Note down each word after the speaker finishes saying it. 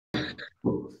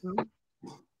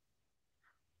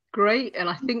Great, and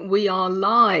I think we are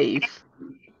live.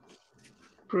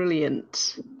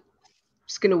 Brilliant.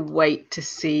 Just going to wait to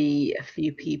see a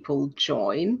few people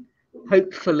join.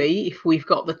 Hopefully, if we've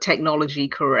got the technology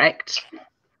correct.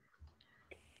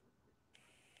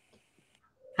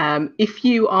 If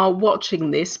you are watching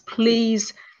this,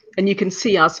 please, and you can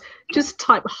see us, just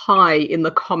type hi in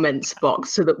the comments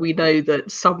box so that we know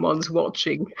that someone's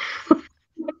watching.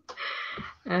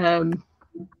 Hold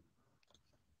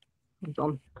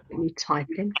on, let me type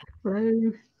in.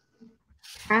 Hello,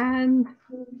 can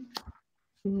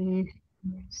you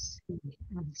see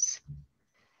us?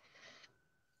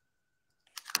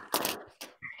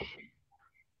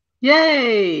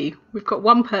 Yay! We've got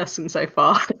one person so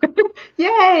far.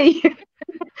 Yay!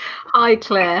 Hi,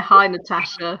 Claire. Hi,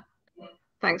 Natasha.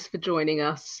 Thanks for joining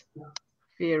us.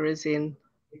 Vera's in.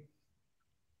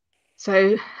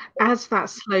 So as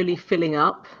that's slowly filling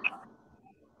up,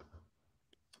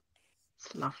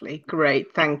 it's lovely.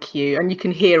 Great. Thank you. And you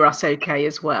can hear us okay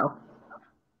as well.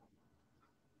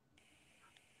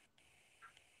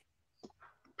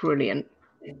 Brilliant.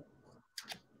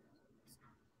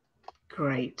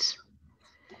 Great.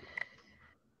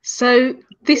 So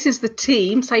this is the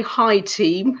team. Say hi,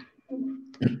 team.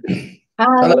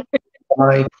 Hello.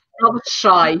 Hi. Not a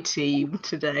shy team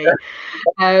today.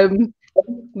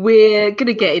 We're going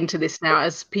to get into this now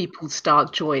as people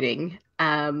start joining.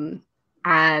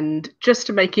 And just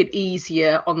to make it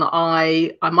easier on the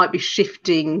eye, I might be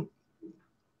shifting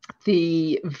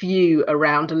the view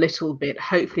around a little bit.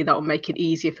 Hopefully that will make it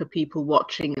easier for people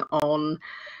watching on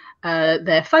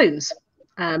their phones.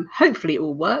 Hopefully it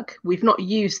will work. We've not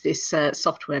used this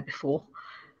software before,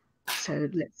 so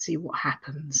let's see what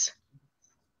happens.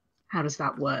 How does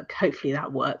that work? Hopefully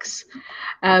that works.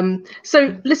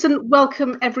 So listen,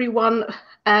 welcome everyone,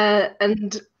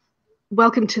 and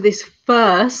welcome to this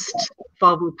first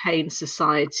Vulval Pain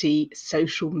Society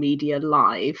social media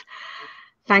live.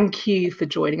 Thank you for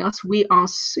joining us. We are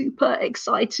super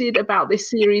excited about this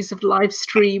series of live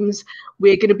streams.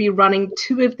 We're going to be running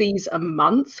 2 of these a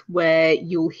month where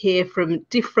you'll hear from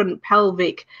different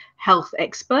pelvic health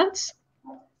experts.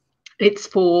 It's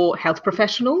for health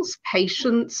professionals,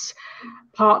 patients,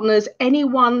 partners,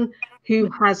 anyone who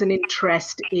has an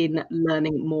interest in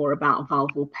learning more about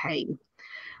vulval pain.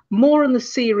 More on the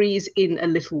series in a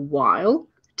little while.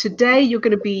 Today, you're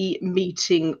going to be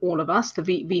meeting all of us, the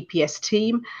VPS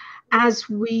team, as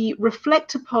we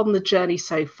reflect upon the journey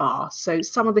so far. So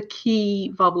some of the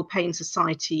key Vulval Pain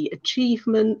Society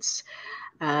achievements,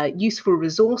 useful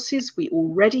resources we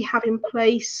already have in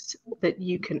place that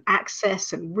you can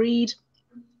access and read,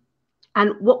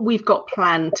 and what we've got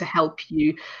planned to help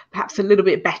you perhaps a little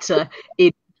bit better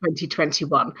in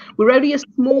 2021. We're only a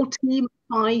small team,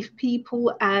 5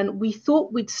 people, and we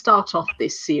thought we'd start off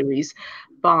this series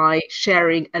by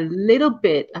sharing a little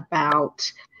bit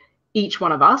about each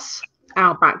one of us,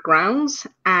 our backgrounds,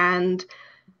 and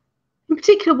in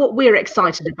particular what we're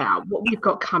excited about, what we've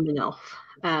got coming up.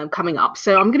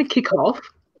 So I'm going to kick off.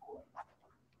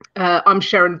 I'm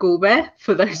Sheren Gaulbert,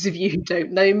 for those of you who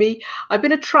don't know me. I've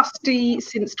been a trustee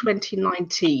since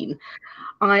 2019.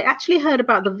 I actually heard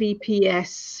about the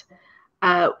VPS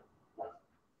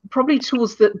probably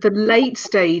towards the late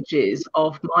stages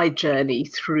of my journey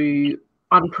through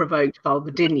unprovoked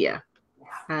vulvodynia.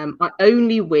 I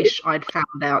only wish I'd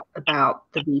found out about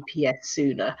the VPS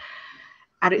sooner.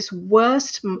 At its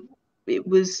worst, it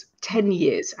was 10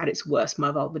 years at its worst,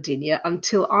 my vulvodynia,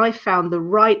 until I found the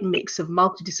right mix of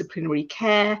multidisciplinary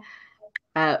care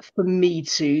for me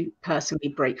to personally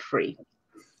break free.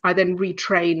 I then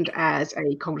retrained as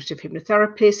a cognitive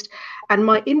hypnotherapist, and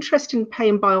my interest in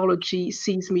pain biology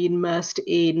sees me immersed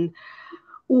in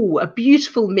a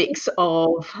beautiful mix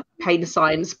of pain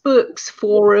science books,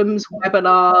 forums,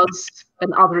 webinars,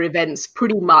 and other events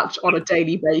pretty much on a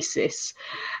daily basis.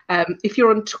 If you're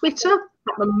on Twitter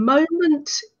at the moment,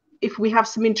 if we have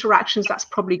some interactions, that's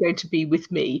probably going to be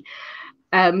with me.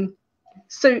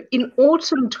 So in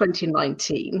autumn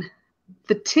 2019,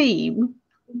 the team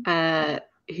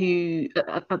who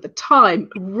at the time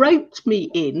roped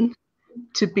me in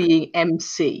to being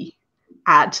MC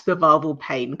at the Vulval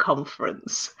Pain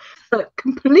Conference, but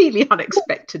completely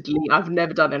unexpectedly. I've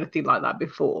never done anything like that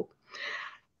before.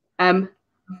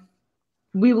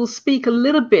 We will speak a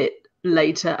little bit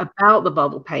later about the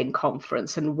Vulval Pain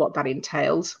Conference and what that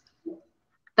entails.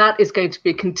 That is going to be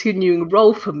a continuing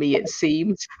role for me, it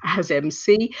seems, as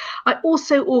MC. I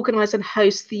also organise and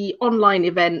host the online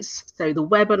events, so the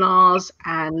webinars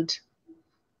and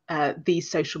these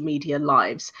social media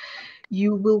lives.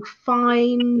 You will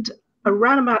find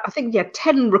around about, I think,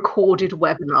 10 recorded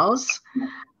webinars.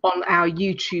 on our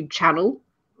YouTube channel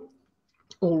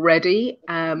already,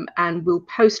 and we'll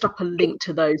post up a link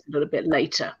to those a little bit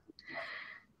later.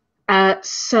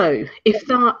 So if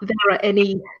there are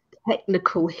any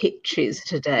technical hitches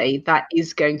today, that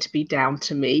is going to be down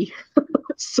to me.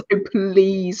 So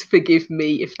please forgive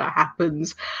me if that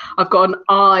happens. I've got an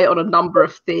eye on a number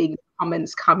of things,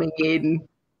 comments coming in,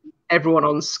 everyone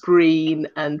on screen,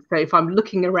 and so if I'm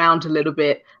looking around a little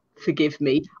bit, forgive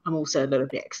me. I'm also a little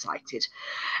bit excited.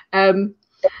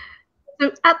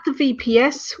 So at the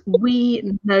VPS, we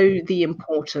know the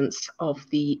importance of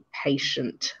the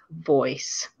patient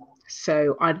voice.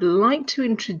 So I'd like to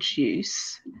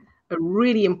introduce a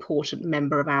really important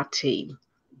member of our team.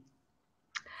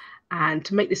 And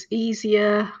to make this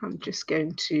easier, I'm just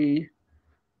going to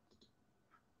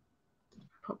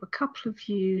pop a couple of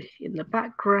you in the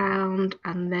background,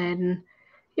 and then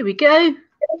here we go.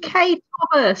 Kay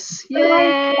Thomas.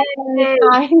 Yay!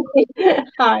 Hi.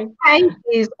 Hi. Kay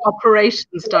is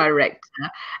operations director,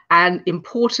 and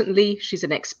importantly, she's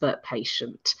an expert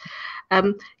patient.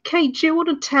 Kay, do you want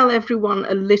to tell everyone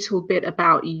a little bit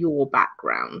about your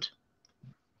background?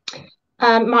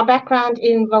 My background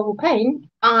in vulval pain,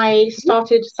 I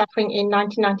started suffering in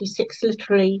 1996,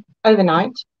 literally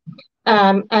overnight.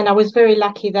 And I was very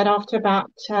lucky that after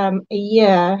about a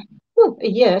year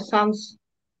sounds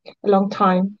a long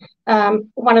time,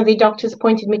 one of the doctors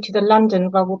pointed me to the London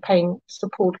vulval pain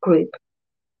support group.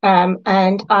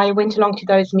 And I went along to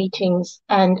those meetings,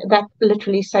 and that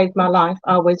literally saved my life.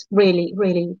 I was really,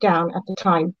 really down at the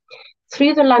time.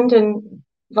 Through the London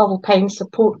vulval pain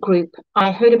support group,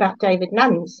 I heard about David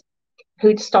Nunns,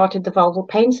 who'd started the Vulval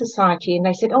Pain Society, and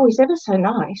they said, oh, he's ever so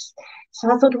nice. So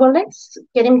I thought, well, let's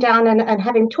get him down and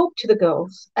have him talk to the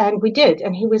girls. And we did,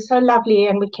 and he was so lovely,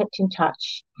 and we kept in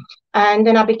touch. And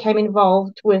then I became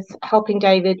involved with helping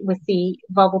David with the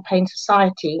Vulval Pain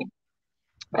Society,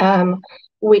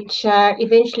 which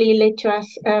eventually led to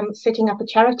us setting up a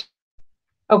charity,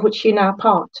 of which you're now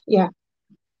part. Yeah.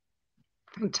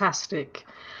 Fantastic.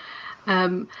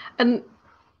 And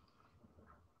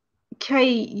Kay,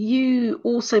 you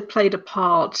also played a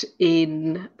part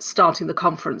in starting the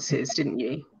conferences, didn't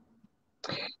you?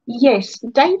 Yes,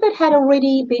 David had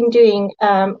already been doing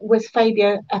with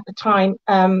Fabio at the time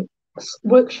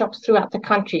workshops throughout the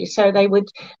country. So they would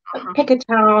pick a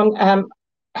town,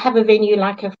 have a venue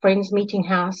like a friend's meeting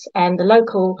house, and the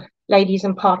local ladies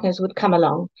and partners would come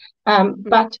along.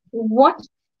 But what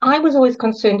I was always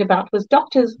concerned about was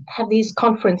doctors have these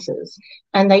conferences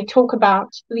and they talk about,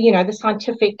 the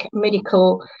scientific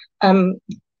medical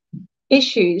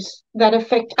issues that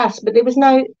affect us, but there was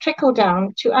no trickle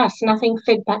down to us, nothing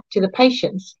fed back to the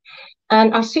patients.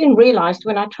 And I soon realized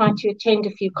when I tried to attend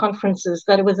a few conferences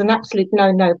that it was an absolute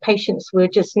no. Patients were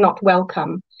just not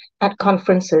welcome at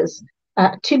conferences.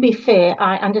 To be fair,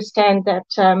 I understand that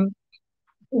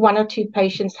one or two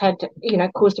patients had,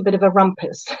 caused a bit of a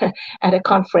rumpus at a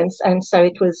conference, and so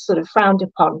it was sort of frowned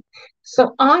upon.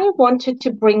 So I wanted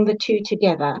to bring the two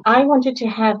together. I wanted to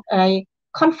have a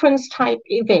conference type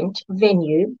event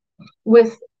venue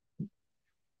with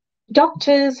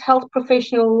doctors, health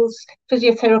professionals,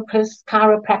 physiotherapists,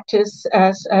 chiropractors,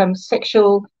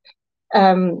 sexual,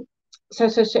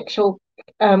 sociosexual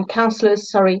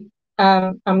counselors,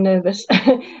 I'm nervous,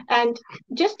 and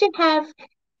just to have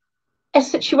a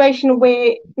situation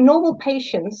where normal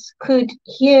patients could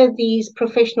hear these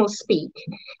professionals speak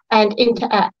and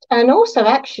interact. And also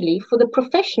actually for the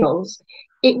professionals,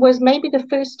 it was maybe the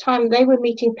first time they were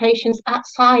meeting patients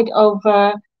outside of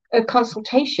a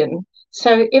consultation.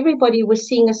 So everybody was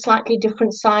seeing a slightly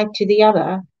different side to the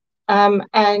other.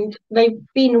 And they've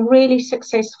been really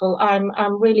successful. I'm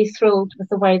really thrilled with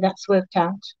the way that's worked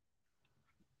out.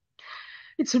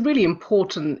 It's a really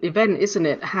important event, isn't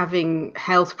it? Having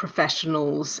health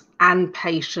professionals and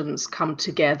patients come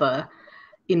together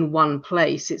in one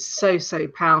place. It's so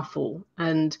powerful.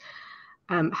 And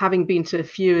having been to a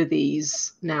few of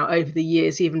these now over the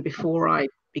years, even before I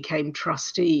became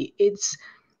trustee, it's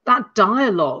that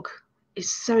dialogue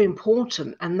is so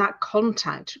important, and that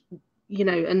contact,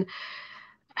 and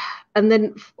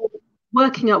then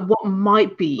working out what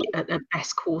might be a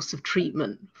best course of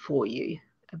treatment for you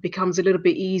becomes a little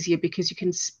bit easier because you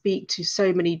can speak to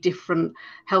so many different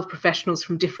health professionals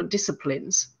from different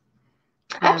disciplines.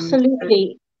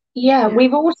 Absolutely. Yeah,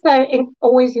 we've also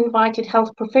always invited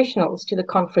health professionals to the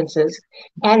conferences,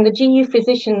 and the GU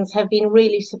physicians have been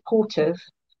really supportive,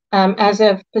 as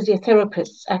have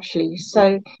physiotherapists actually.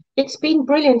 So it's been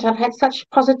brilliant. I've had such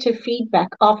positive feedback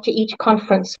after each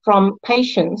conference from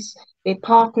patients, their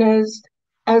partners,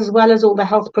 as well as all the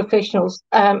health professionals,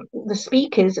 the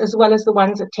speakers, as well as the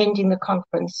ones attending the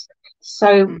conference.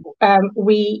 So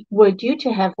we were due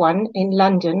to have one in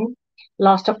London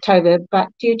last October, but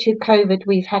due to COVID,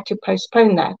 we've had to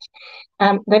postpone that.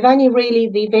 The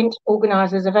event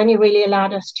organisers have only really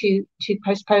allowed us to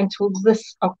postpone till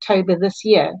this October this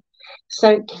year.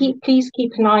 So please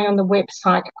keep an eye on the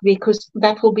website, because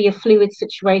that will be a fluid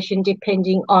situation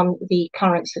depending on the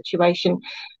current situation.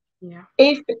 Yeah.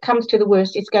 If it comes to the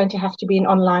worst, it's going to have to be an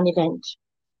online event.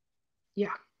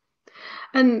 Yeah.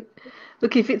 And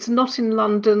look, if it's not in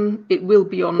London, it will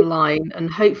be online, and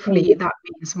hopefully that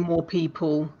means more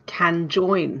people can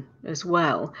join as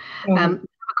well. A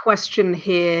question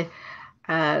here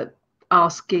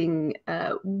asking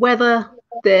whether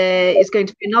there is going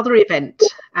to be another event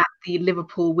at the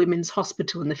Liverpool Women's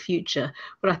Hospital in the future.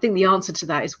 But I think the answer to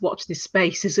that is watch this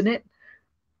space, isn't it?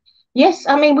 Yes,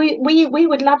 I mean, we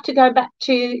would love to go back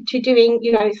to doing,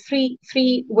 you know,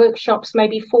 three workshops,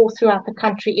 maybe 4 throughout the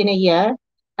country in a year,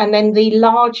 and then the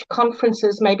large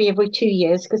conferences maybe every 2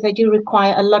 years, because they do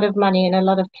require a lot of money and a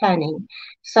lot of planning.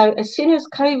 So as soon as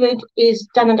COVID is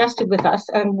done and dusted with us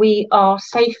and we are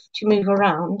safe to move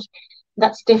around,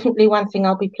 that's definitely one thing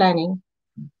I'll be planning.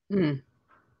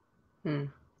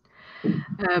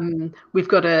 We've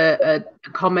got a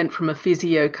comment from a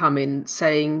physio come in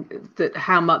saying that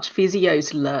how much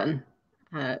physios learn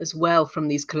as well from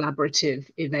these collaborative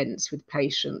events with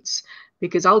patients,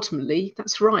 because ultimately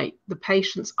that's right, the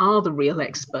patients are the real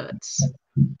experts.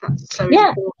 That's so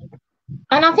important.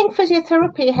 And I think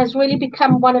physiotherapy has really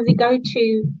become one of the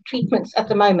go-to treatments at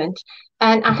the moment.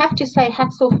 And I have to say,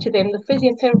 hats off to them. The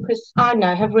physiotherapists I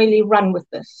know have really run with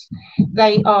this.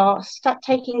 They are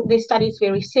taking their studies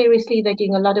very seriously. They're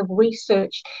doing a lot of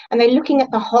research, and they're looking at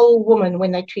the whole woman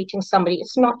when they're treating somebody.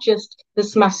 It's not just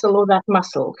this muscle or that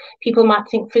muscle. People might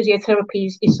think physiotherapy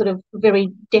is sort of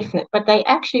very definite, but they're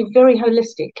actually very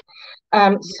holistic.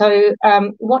 So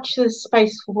watch this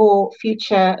space for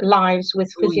future lives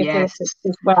with physiotherapists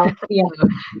as well.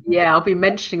 Yeah, I'll be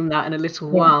mentioning that in a little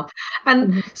while.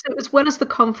 And so as well as the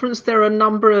conference, there are a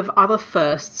number of other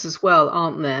firsts as well,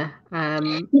 aren't there?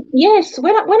 Yes,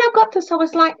 when I got this, I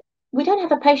was like, we don't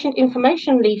have a patient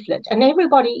information leaflet, and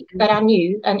everybody that I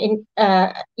knew and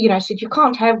said you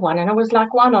can't have one, and I was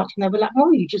like, why not? And they were like, no,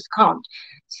 you just can't.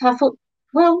 So I thought,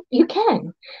 well, you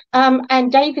can.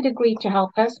 And David agreed to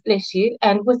help us, bless you.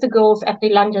 And with the girls at the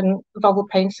London Vulval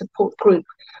Pain Support Group,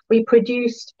 we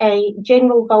produced a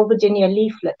general vulvodynia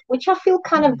leaflet, which I feel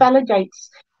kind of validates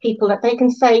people, that they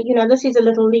can say, you know, this is a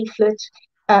little leaflet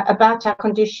about our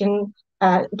condition.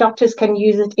 Doctors can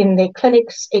use it in their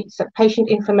clinics. It's a patient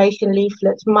information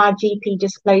leaflet. My GP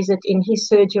displays it in his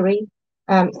surgery.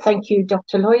 Thank you,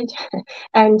 Dr. Lloyd.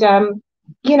 And so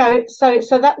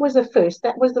that was the first.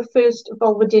 That was the first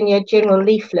vulvodynia general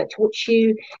leaflet, which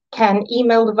you can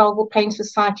email the Vulval Pain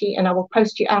Society, and I will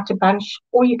post you out a bunch,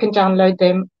 or you can download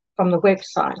them from the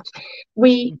website.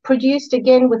 We produced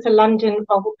again with the London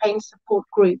Vulval Pain Support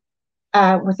Group,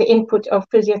 with the input of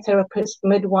physiotherapists,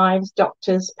 midwives,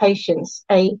 doctors, patients,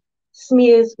 a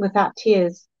Smears Without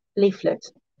Tears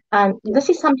leaflet. This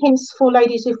is something for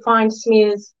ladies who find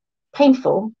smears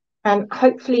painful, and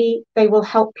hopefully they will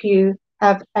help you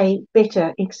have a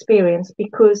better experience,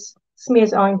 because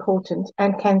smears are important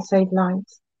and can save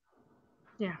lives.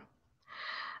 Yeah.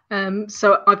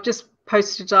 So I've just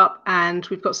posted up, and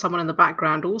we've got someone in the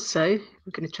background also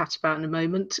we're going to chat about in a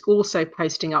moment, also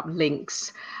posting up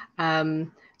links. So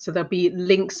there'll be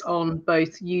links on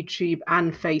both YouTube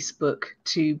and Facebook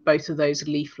to both of those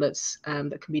leaflets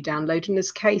that can be downloaded. And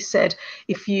as Kay said,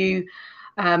 if you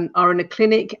are in a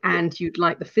clinic and you'd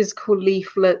like the physical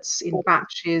leaflets in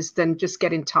batches, then just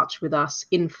get in touch with us,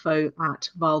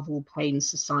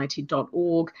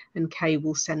 info@vulvalpainsociety.org, and Kay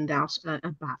will send out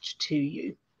a batch to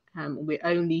you. We're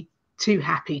only too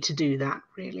happy to do that,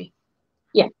 really.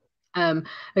 Yeah.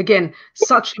 Again,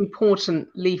 such important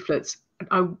leaflets.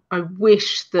 I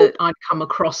wish that I'd come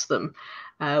across them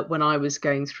when I was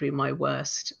going through my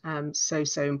worst. So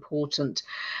important.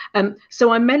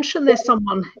 So I mentioned there's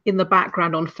someone in the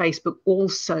background on Facebook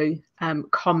also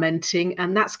commenting,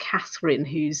 and that's Catherine,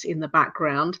 who's in the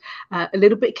background, a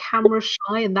little bit camera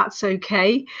shy, and that's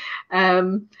okay.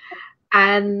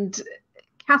 And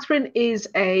Catherine is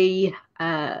a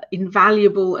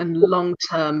invaluable and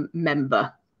long-term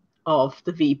member of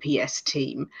the VPS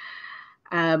team.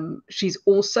 She's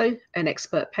also an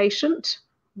expert patient,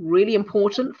 really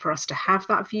important for us to have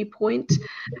that viewpoint.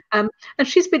 And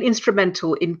she's been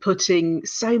instrumental in putting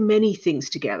so many things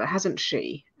together, hasn't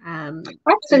she?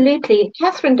 Absolutely.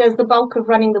 Catherine does the bulk of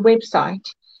running the website.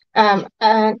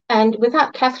 And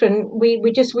without Catherine, we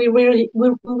would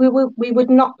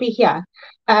not be here.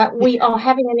 We are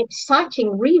having an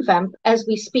exciting revamp as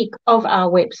we speak of our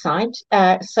website.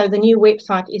 So the new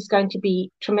website is going to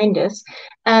be tremendous,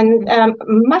 and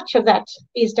much of that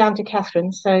is down to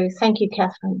Catherine. So thank you,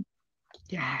 Catherine.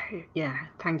 Yeah.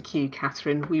 Thank you,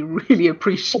 Catherine. We really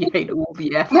appreciate all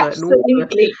the effort.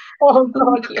 Absolutely. And all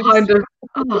the kind of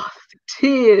the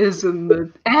tears and the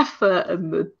effort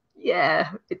and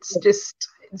it's just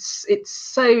it's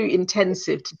so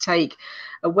intensive to take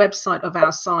a website of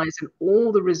our size and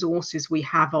all the resources we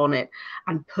have on it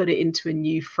and put it into a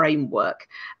new framework.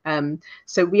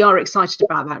 So we are excited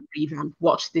about that revamp.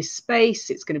 Watch this space.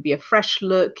 It's going to be a fresh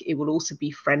look. It will also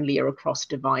be friendlier across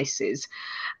devices.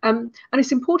 And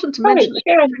it's important to mention.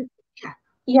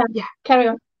 Yeah, carry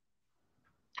on.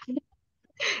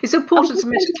 It's important to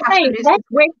mention, Catherine,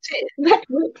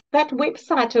 that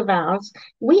website of ours,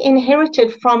 we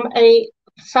inherited from a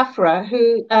sufferer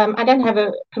who, I don't have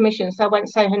a permission, so I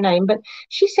won't say her name, but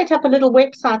she set up a little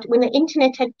website when the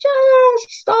internet had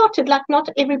just started, like not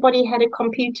everybody had a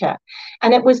computer,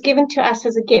 and it was given to us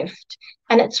as a gift.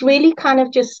 And it's really kind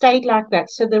of just stayed like that.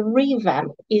 So the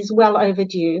revamp is well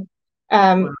overdue.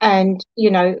 And,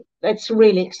 it's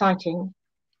really exciting.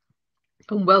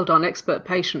 And well done, Expert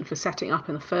Patient, for setting up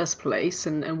in the first place,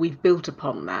 and we've built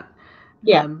upon that.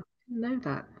 Yeah, know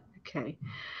that. Okay.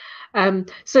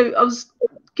 So I was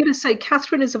going to say,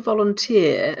 Catherine is a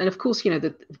volunteer, and of course,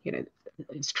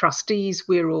 it's trustees.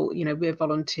 We're all, we're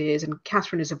volunteers, and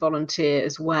Catherine is a volunteer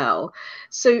as well.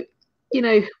 So,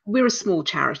 we're a small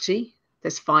charity.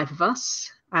 There's 5 of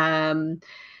us.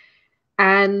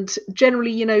 And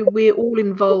generally, we're all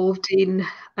involved in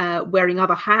wearing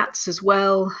other hats as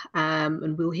well.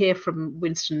 And we'll hear from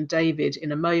Winston and David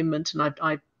in a moment. And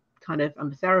I'm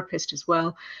a therapist as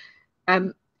well.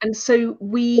 And so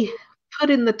we put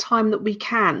in the time that we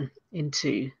can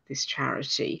into this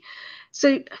charity.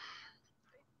 So,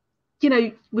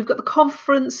 we've got the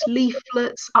conference,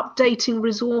 leaflets, updating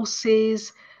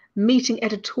resources, meeting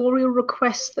editorial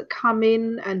requests that come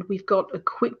in, and we've got a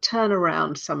quick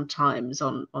turnaround sometimes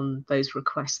on those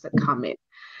requests that come in.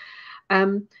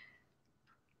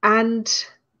 And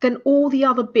then all the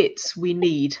other bits we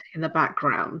need in the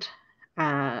background.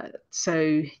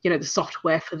 So, the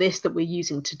software for this that we're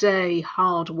using today,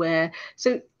 hardware.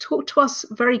 So talk to us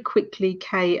very quickly,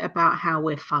 Kay, about how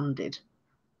we're funded.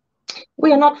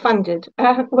 We are not funded.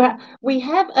 We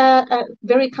have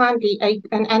very kindly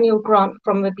an annual grant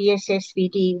from the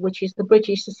BSSVD, which is the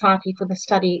British Society for the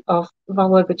Study of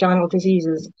Vulvovaginal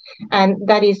Diseases, and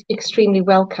that is extremely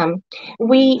welcome.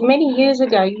 We, many years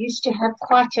ago, used to have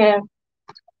quite a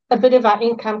bit of our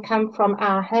income come from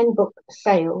our handbook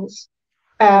sales.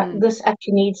 This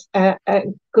actually needs a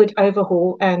good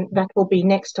overhaul, and that will be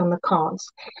next on the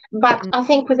cards. But I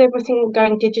think with everything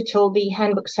going digital, the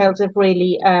handbook sales have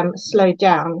really slowed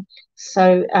down.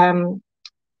 So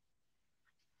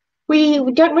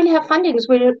we don't really have fundings.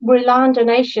 We rely on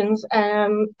donations,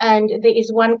 and there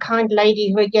is one kind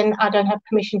lady who, again, I don't have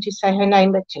permission to say her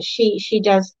name, but she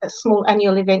does small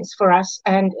annual events for us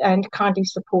and kindly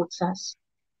supports us.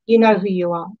 You know who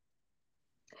you are.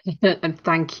 And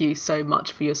thank you so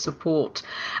much for your support.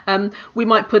 We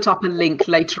might put up a link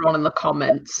later on in the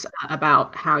comments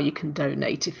about how you can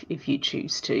donate if you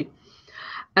choose to.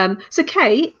 So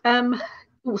Kay,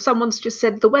 someone's just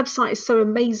said the website is so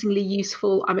amazingly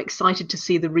useful. I'm excited to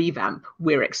see the revamp.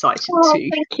 We're excited too.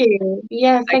 Thank you.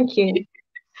 Yeah, thank you.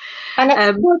 And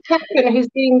it's poor Catherine who's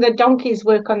doing the donkey's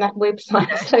work on that website.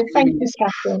 Yeah, so thank you,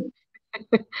 Catherine.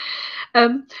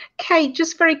 Kate,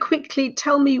 just very quickly,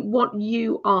 tell me what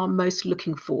you are most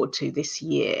looking forward to this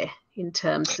year in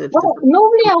terms of... Well,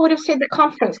 normally I would have said the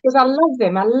conference because I love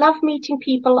them. I love meeting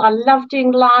people. I love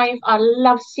doing live. I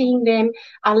love seeing them.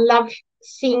 I love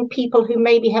seeing people who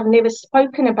maybe have never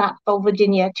spoken about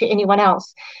vulvodynia to anyone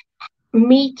else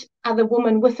meet other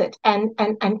women with it. And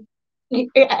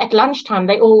at lunchtime,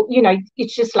 they all,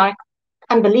 it's just like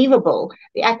unbelievable.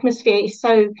 The atmosphere is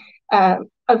so...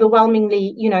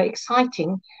 overwhelmingly,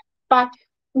 exciting. But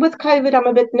with COVID, I'm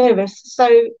a bit nervous. So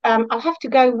I'll have to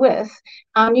go with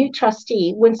our new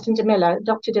trustee, Winston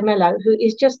Dr. Mello, who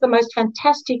is just the most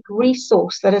fantastic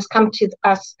resource that has come to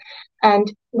us. And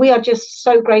we are just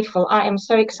so grateful. I am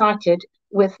so excited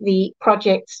with the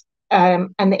projects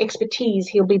and the expertise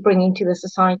he'll be bringing to the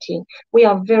society. We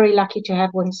are very lucky to have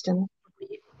Winston.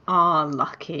 Ah,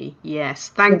 lucky. Yes.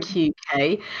 Thank you,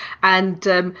 Kay. And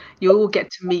you'll all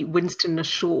get to meet Winston in a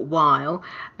short while.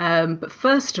 But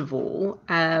first of all,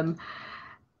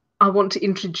 I want to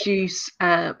introduce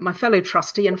my fellow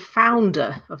trustee and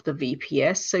founder of the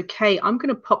VPS. So Kay, I'm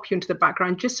going to pop you into the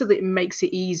background just so that it makes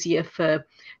it easier for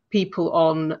people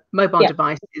on mobile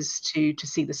devices to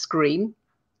see the screen.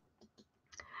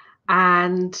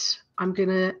 And I'm going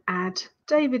to add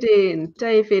David in.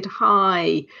 David,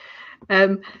 hi.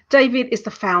 David is the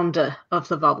founder of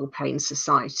the Vulval Pain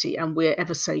Society, and we're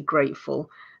ever so grateful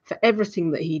for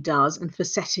everything that he does and for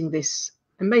setting this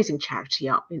amazing charity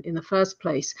up in the first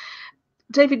place.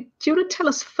 David, do you want to tell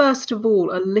us first of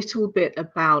all a little bit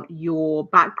about your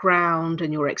background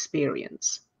and your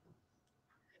experience?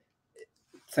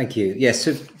 Thank you. Yes,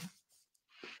 so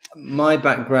my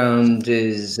background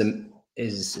is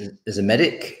as a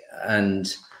medic,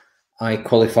 and I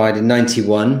qualified in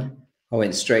 '91. I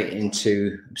went straight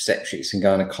into obstetrics and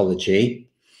gynecology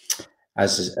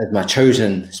as my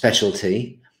chosen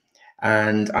specialty.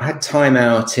 And I had time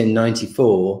out in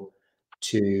 '94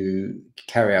 to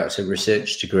carry out a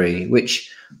research degree,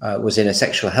 which was in a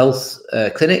sexual health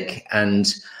clinic.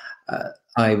 And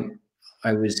I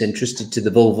was interested to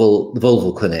the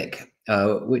vulval clinic,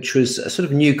 which was a sort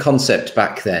of new concept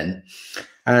back then.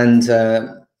 And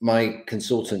my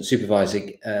consultant supervisor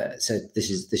said, "This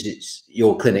is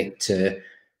your clinic to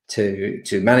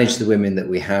manage the women that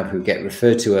we have who get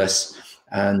referred to us,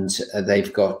 and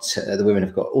they've got the women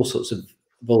have got all sorts of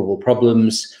vulval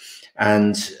problems,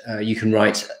 and you can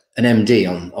write an MD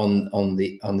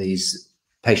on these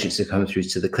patients who come through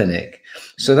to the clinic."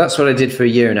 So that's what I did for a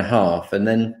year and a half, and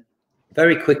then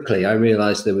very quickly I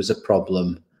realized there was a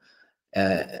problem.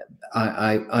 In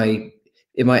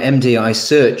my MD, I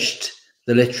searched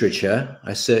the literature,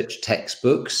 I searched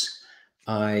textbooks.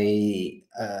 There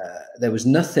was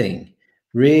nothing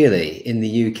really in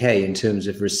the UK in terms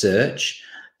of research.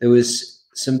 There was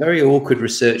some very awkward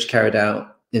research carried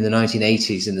out in the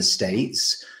 1980s in the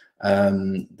States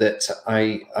that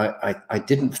I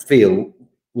didn't feel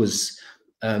was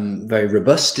very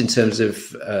robust in terms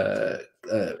of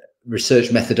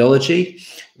research methodology.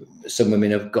 Some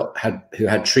women who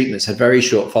had treatments had very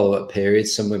short follow-up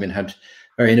periods. Some women had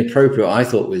very inappropriate, I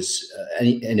thought was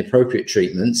inappropriate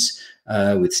treatments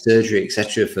with surgery,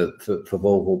 etc., for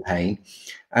vulval pain.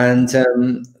 And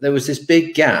there was this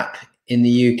big gap in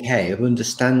the UK of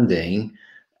understanding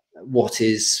what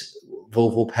is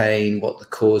vulval pain, what the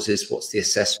cause is, what's the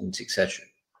assessment, etc.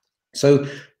 So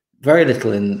very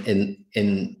little in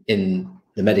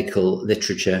the medical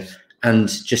literature and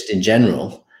just in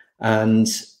general. And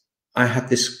I had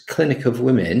this clinic of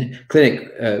women,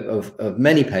 of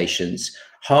many patients,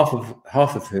 half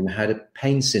of whom had a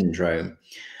pain syndrome.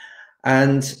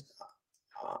 And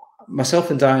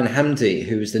myself and Diane Hamdi,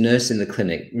 who was the nurse in the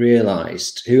clinic,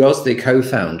 realized, who was the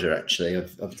co-founder actually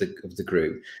of the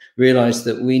group, realized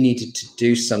that we needed to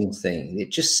do something. It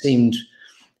just seemed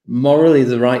morally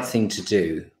the right thing to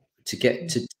do,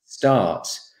 to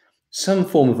start some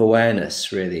form of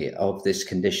awareness really of this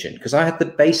condition, because I had the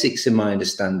basics in my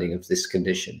understanding of this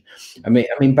condition. I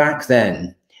mean back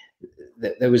then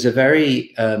there was a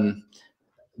very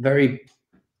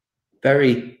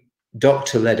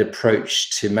doctor-led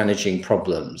approach to managing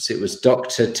problems. It was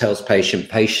doctor tells patient,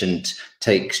 patient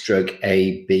takes drug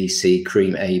A, B, C,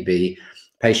 cream A, B,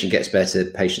 patient gets better,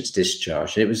 patient's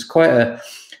discharged. And it was quite a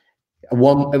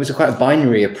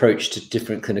binary approach to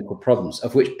different clinical problems,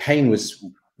 of which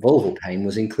vulval pain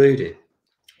was included.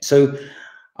 So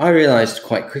I realized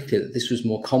quite quickly that this was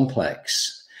more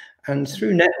complex. And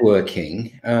through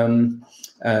networking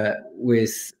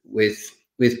with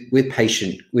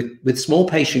small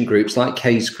patient groups like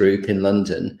Kay's group in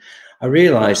London, I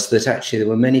realized that actually there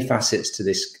were many facets to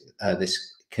this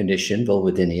condition,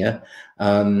 vulvodynia.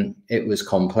 It was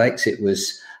complex. It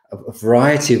was a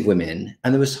variety of women,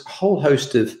 and there was a whole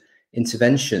host of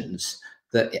interventions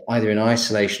that either in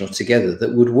isolation or together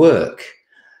that would work.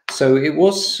 So it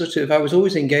was sort of, I was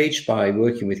always engaged by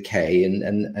working with Kay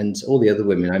and all the other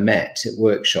women I met at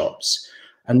workshops,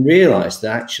 and realized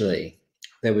that actually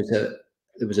there was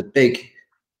a big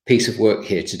piece of work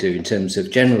here to do in terms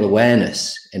of general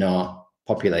awareness in our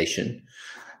population.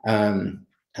 And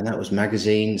that was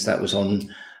magazines, that was on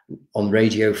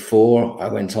Radio 4. I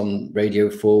went on Radio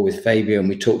 4 with Fabio, and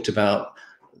we talked about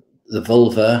the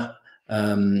vulva,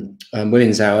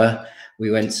 Women's Hour.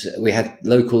 We had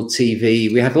local TV.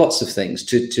 We had lots of things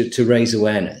to raise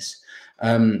awareness.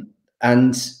 And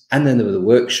then there were the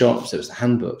workshops, there was the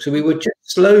handbook. So we were just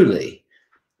slowly,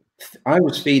 I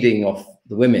was feeding off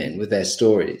the women with their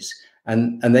stories,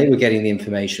 and they were getting the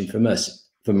information from us,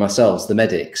 from ourselves, the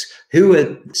medics, who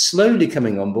were slowly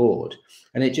coming on board.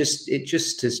 And it just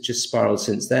has just spiraled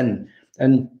since then.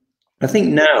 And I think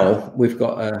now we've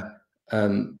got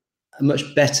a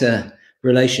much better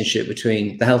relationship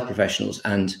between the health professionals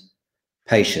and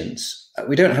patients.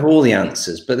 We don't have all the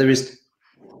answers, but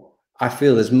I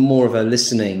feel there's more of a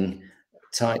listening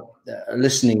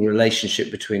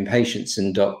relationship between patients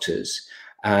and doctors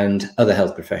and other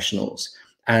health professionals,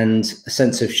 and a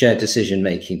sense of shared decision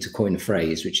making, to coin a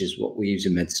phrase, which is what we use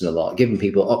in medicine a lot, giving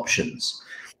people options,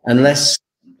 and less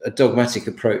a dogmatic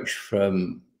approach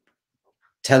from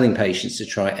telling patients to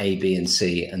try A, B, and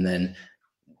C, and then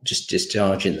just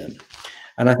discharging them.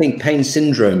 And I think pain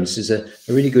syndromes is a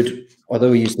really good,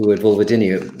 although we use the word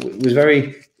vulvodynia, it was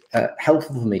very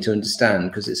helpful for me to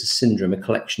understand, because it's a syndrome, a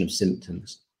collection of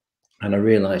symptoms. And I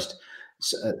realized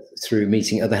through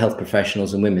meeting other health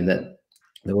professionals and women that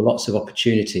there were lots of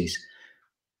opportunities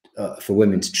for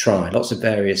women to try, lots of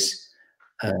various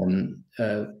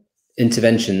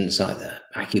interventions like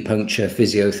acupuncture,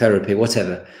 physiotherapy,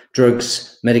 whatever,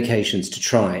 drugs, medications to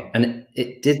try. And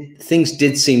things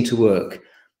did seem to work.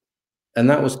 And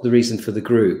that was the reason for the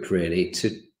group, really,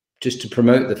 to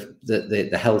promote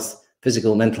the health,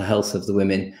 physical, mental health of the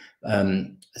women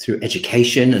through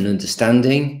education and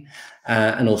understanding,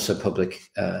 and also public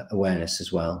awareness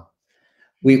as well.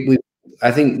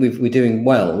 I think we're doing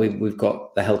well. We've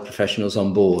got the health professionals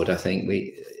on board. I think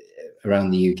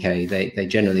around the UK, they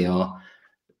generally are.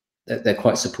 They're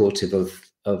quite supportive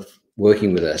of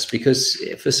working with us, because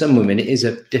for some women it is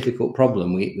a difficult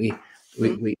problem. We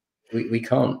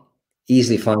can't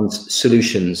easily find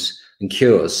solutions and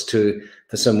cures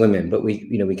for some women, but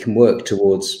we can work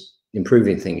towards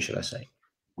improving things, should I say?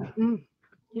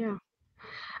 Yeah,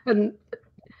 and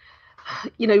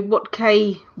what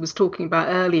Kay was talking about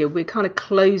earlier, we're kind of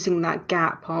closing that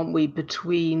gap, aren't we,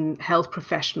 between health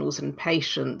professionals and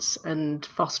patients, and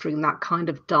fostering that kind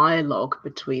of dialogue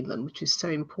between them, which is so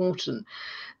important.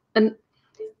 And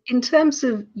in terms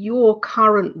of your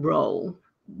current role,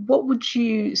 what would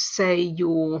you say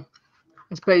I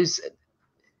suppose,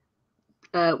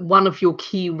 one of your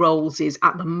key roles is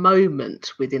at the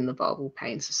moment within the Vulval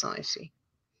Pain Society?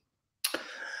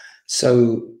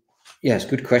 So, yes,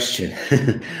 good question.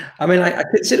 I mean, I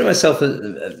consider myself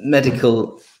a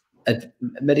medical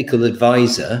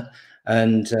advisor,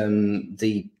 and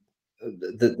the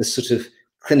sort of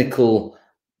clinical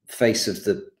face of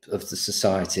the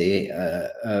society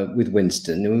with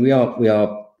Winston. I mean, we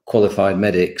are qualified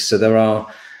medics, so there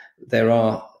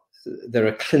are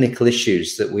clinical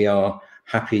issues that we are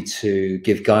happy to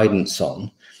give guidance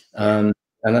on.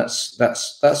 And that's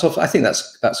often, I think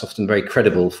that's often very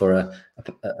credible for a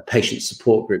patient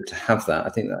support group to have that. I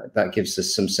think that gives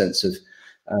us some sense of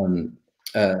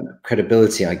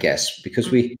credibility, I guess, because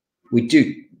we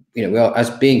do, we are, as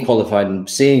being qualified and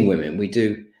seeing women, we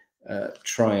do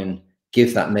try and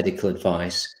give that medical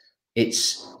advice.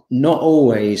 It's not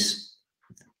always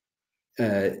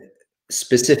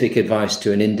specific advice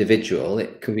to an individual.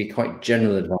 It can be quite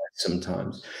general advice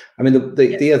sometimes. I mean,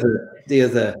 the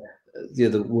other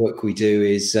work we do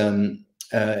is a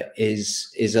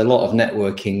lot of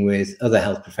networking with other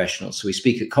health professionals. So we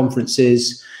speak at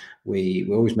conferences. We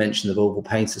always mention the Vulval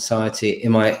Pain Society.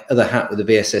 In my other hat with the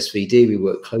VSSVD, we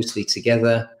work closely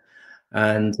together,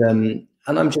 and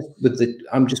I'm just with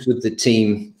the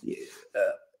team,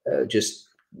 just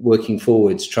working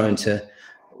forwards, trying to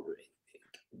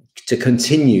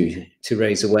continue to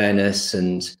raise awareness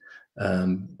and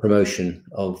promotion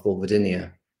of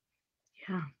vulvodynia.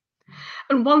 Yeah.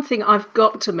 And one thing I've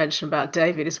got to mention about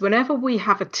David is whenever we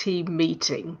have a team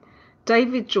meeting,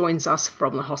 David joins us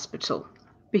from the hospital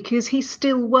because he's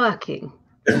still working.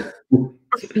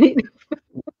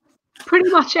 Pretty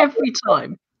much every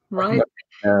time, right?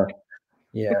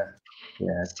 Yeah.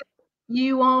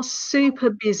 You are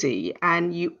super busy,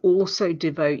 and you also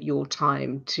devote your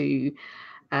time to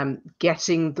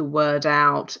getting the word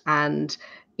out and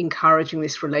encouraging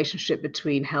this relationship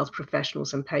between health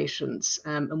professionals and patients,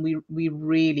 and we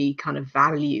really kind of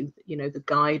value the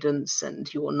guidance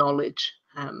and your knowledge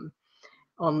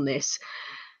on this.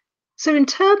 So in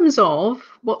terms of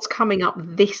what's coming up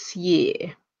this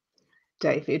year,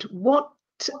 David, what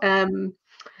are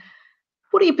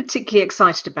you particularly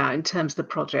excited about in terms of the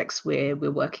projects we're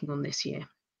working on this year?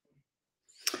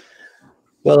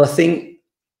 Well, I think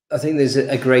there's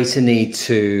a greater need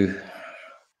to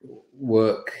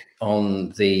work on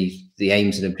the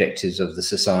aims and objectives of the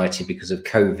society because of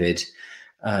COVID.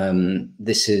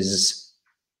 This is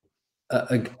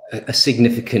a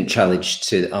significant challenge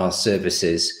to our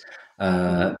services.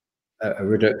 A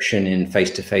reduction in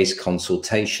face-to-face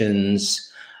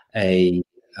consultations,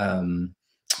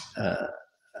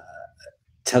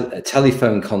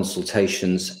 telephone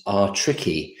consultations are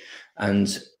tricky,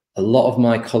 and a lot of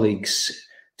my colleagues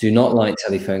do not like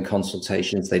telephone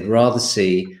consultations. They'd rather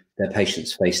see their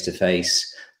patients face to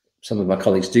face. Some of my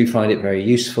colleagues do find it very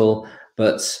useful,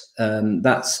 but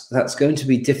that's going to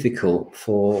be difficult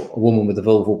for a woman with a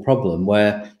vulval problem,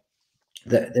 where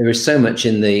there is so much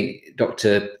in the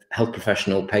doctor, health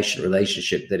professional, patient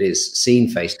relationship that is seen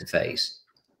face to face.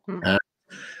 And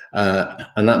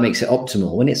that makes it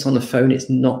optimal. When it's on the phone, it's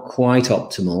not quite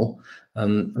optimal. I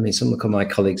mean, some of my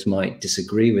colleagues might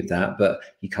disagree with that, but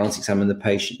you can't examine the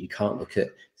patient, you can't look at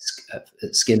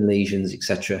skin lesions,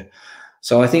 etc.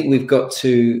 So I think we've got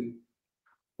to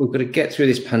get through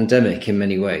this pandemic in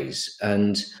many ways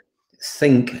and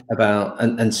think about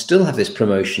and still have this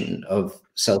promotion of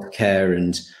self-care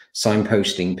and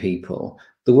signposting people.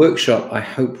 The workshop, I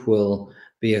hope, will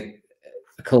be a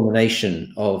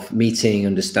culmination of meeting,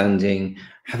 understanding,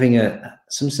 having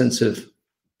some sense of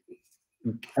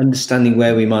understanding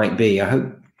where we might be. I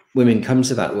hope women come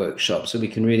to that workshop so we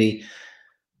can really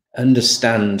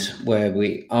understand where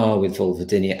we are with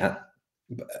vulvodynia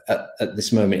at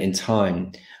this moment in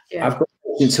time. Yeah. I've got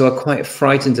patients who are quite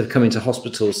frightened of coming to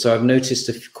hospitals, so I've noticed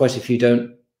quite a few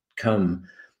don't come.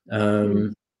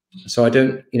 So I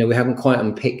don't, we haven't quite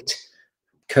unpicked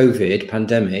COVID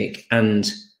pandemic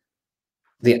and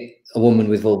a woman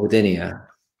with vulvodynia.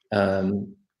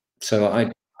 So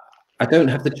I don't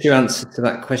have the true answer to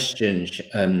that question,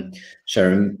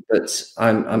 Sheren, but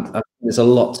there's a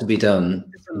lot to be done.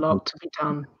 There's a lot to be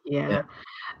done, yeah.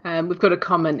 We've got a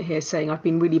comment here saying, I've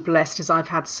been really blessed as I've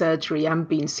had surgery and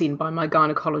been seen by my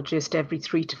gynaecologist every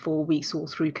 3 to 4 weeks all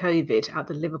through COVID at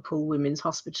the Liverpool Women's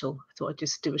Hospital. I thought I'd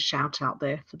just do a shout out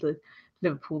there for the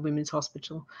Liverpool Women's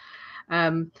Hospital.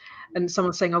 And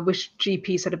someone's saying, I wish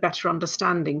GPs had a better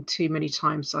understanding. Too many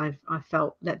times I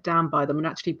felt let down by them. And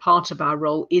actually part of our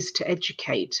role is to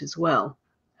educate as well.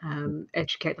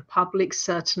 Educate the public,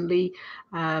 certainly.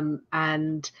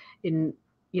 And in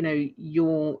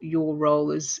your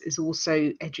role is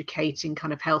also educating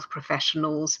kind of health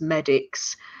professionals,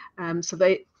 medics. So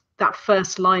that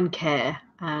first line care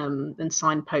and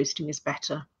signposting is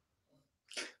better.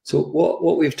 So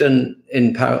what we've done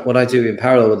what I do in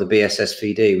parallel with the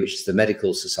BSSVD, which is the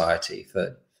Medical Society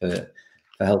for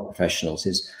health professionals,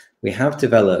 is we have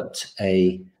developed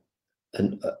a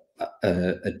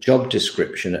job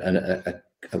description and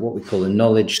what we call a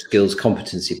knowledge, skills,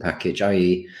 competency package,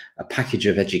 i.e. a package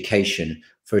of education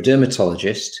for a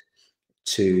dermatologist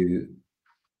to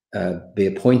be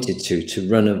appointed to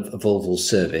run a vulval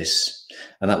service,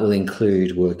 and that will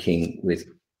include working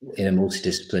in a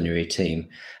multidisciplinary team.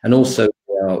 And also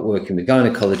we are working with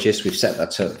gynecologists. We've set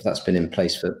that up. That's been in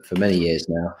place for many years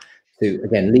now, to,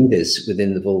 again, leaders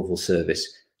within the vulval service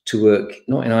to work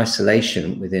not in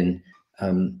isolation within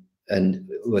and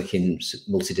work in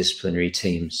multidisciplinary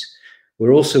teams.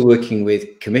 We're also working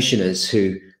with commissioners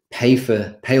who pay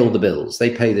all the bills.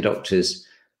 They pay the doctors'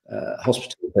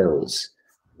 hospital bills.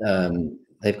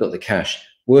 They've got the cash.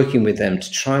 Working with them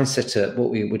to try and set up what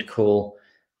we would call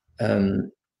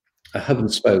a hub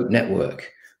and spoke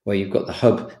network, where you've got the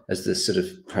hub as the sort of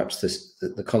perhaps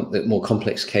the more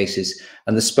complex cases,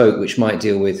 and the spoke, which might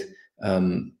deal with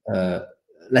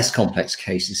less complex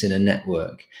cases in a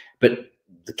network. But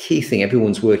the key thing,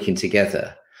 everyone's working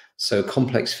together. So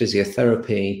complex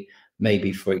physiotherapy,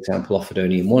 maybe, for example, offered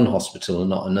only in one hospital and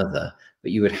not another,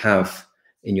 but you would have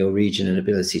in your region an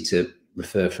ability to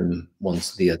refer from one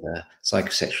to the other.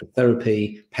 Psychosexual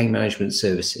therapy, pain management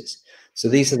services. So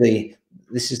this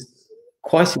is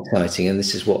quite exciting, and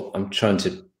this is what I'm trying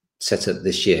to set up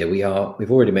this year.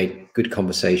 We've already made good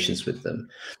conversations with them.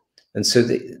 And so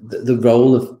the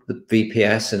role of the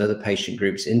VPS and other patient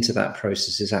groups into that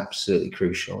process is absolutely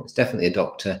crucial. It's definitely a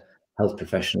doctor, health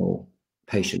professional,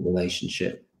 patient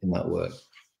relationship in that work.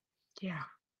 Yeah,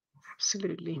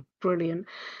 absolutely. Brilliant.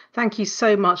 Thank you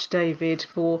so much, David,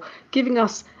 for giving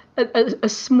us a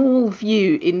small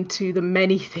view into the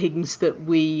many things that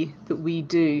we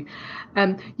do.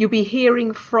 You'll be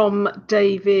hearing from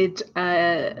David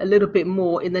a little bit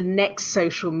more in the next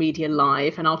social media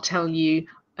live, and I'll tell you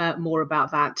more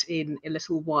about that in a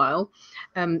little while.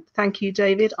 Thank you,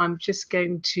 David. I'm just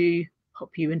going to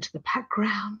pop you into the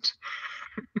background.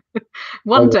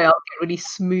 One day I'll get really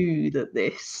smooth at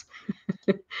this.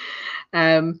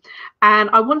 And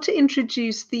I want to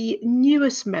introduce the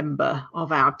newest member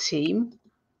of our team,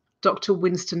 Dr.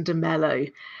 Winston de Mello.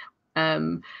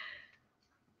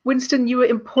 Winston, you were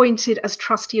appointed as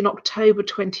trustee in October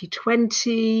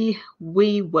 2020.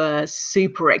 We were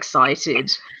super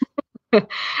excited.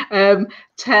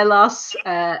 Tell us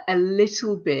a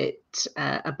little bit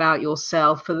about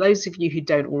yourself, for those of you who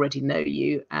don't already know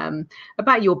you,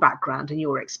 about your background and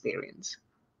your experience.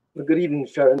 Well, good evening,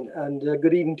 Sheren, and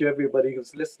good evening to everybody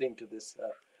who's listening to this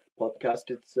podcast.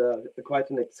 It's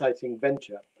quite an exciting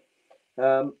venture.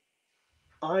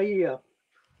 I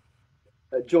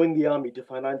joined the army to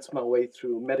finance my way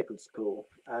through medical school,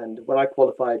 and when I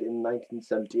qualified in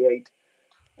 1978,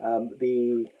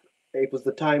 it was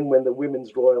the time when the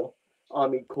Women's Royal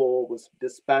Army Corps was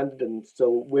disbanded, and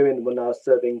so women were now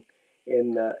serving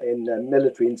in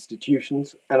military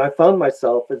institutions. And I found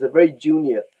myself as a very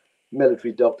junior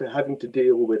military doctor having to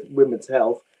deal with women's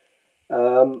health,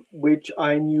 which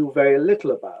I knew very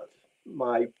little about.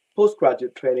 My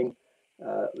postgraduate training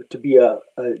to be a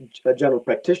general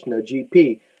practitioner,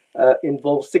 GP,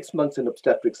 involved 6 months in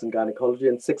obstetrics and gynecology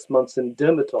and 6 months in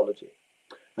dermatology.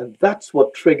 And that's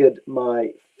what triggered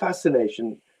my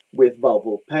fascination with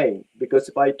vulval pain. Because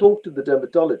if I talked to the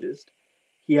dermatologist,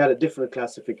 he had a different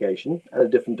classification and a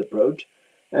different approach.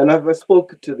 And if I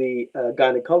spoke to the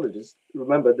gynecologist,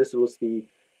 remember this was the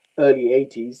early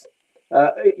 80s,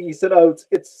 he said, oh,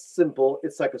 it's simple,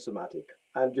 it's psychosomatic,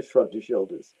 and just shrugged his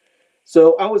shoulders.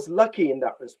 So I was lucky in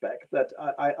that respect that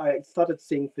I started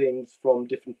seeing things from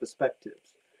different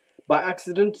perspectives. By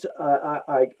accident,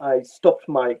 I stopped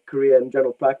my career in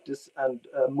general practice and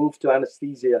moved to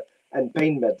anesthesia and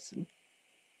pain medicine.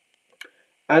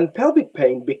 And pelvic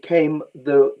pain became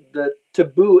the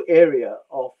taboo area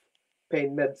of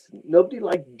pain medicine. Nobody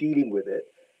liked dealing with it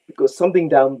because something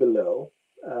down below,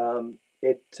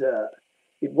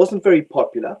 it wasn't very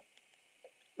popular.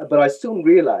 But I soon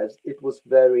realized it was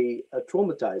very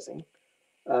traumatizing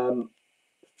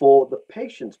for the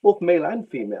patients, both male and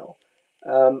female.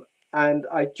 And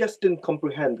I just didn't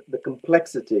comprehend the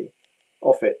complexity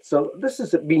of it. So this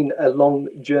has been a long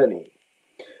journey.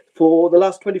 For the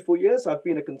last 24 years, I've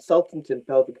been a consultant in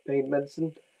pelvic pain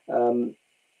medicine,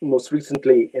 most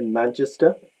recently in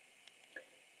Manchester.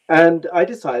 And I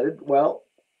decided, well,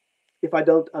 if I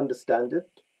don't understand it,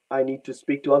 I need to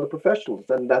speak to other professionals.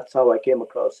 And that's how I came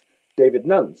across David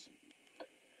Nunns.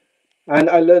 And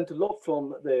I learned a lot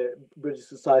from the British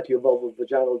Society of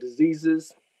Vulvovaginal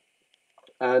Diseases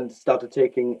and started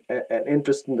taking an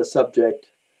interest in the subject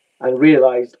and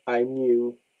realized I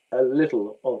knew a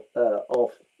little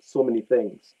of so many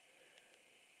things.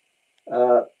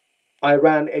 I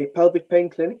ran a pelvic pain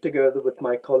clinic together with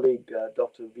my colleague,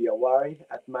 Dr. Viawari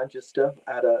at Manchester.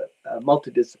 I had a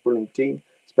multidisciplinary team,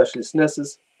 specialist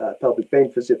nurses, pelvic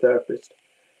pain physiotherapist.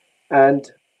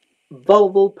 And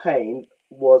vulval pain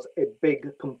was a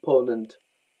big component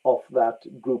of that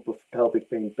group of pelvic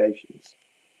pain patients.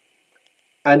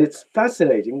 And it's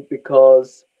fascinating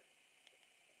because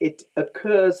it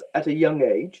occurs at a young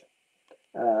age.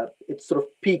 It sort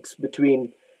of peaks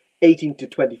between 18 to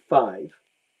 25.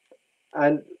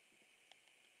 And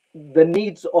the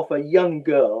needs of a young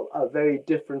girl are very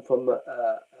different from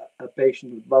a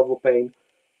patient with vulval pain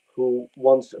who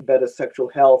wants better sexual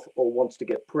health or wants to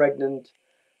get pregnant,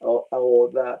 or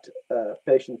that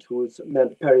patient who is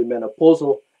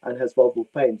perimenopausal and has vulval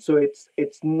pain. So it's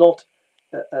not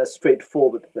a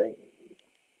straightforward thing.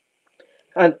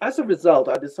 And as a result,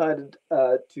 I decided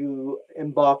to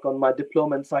embark on my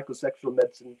diploma in psychosexual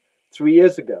medicine 3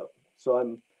 years ago. So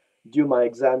I'm due my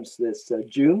exams this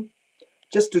June,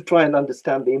 just to try and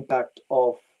understand the impact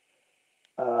of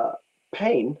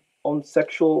pain on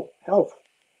sexual health.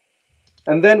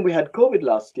 And then we had COVID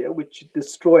last year, which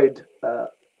destroyed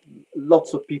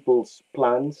lots of people's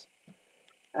plans.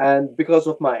 And because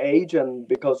of my age and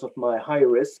because of my high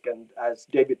risk, and as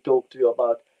David talked to you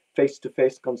about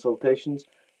face-to-face consultations,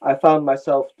 I found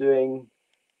myself doing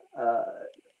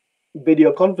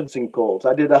video conferencing calls.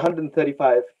 I did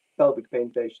 135 pelvic pain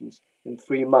patients in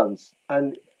 3 months.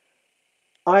 And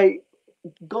I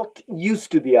got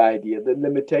used to the idea, the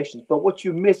limitations, but what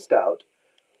you missed out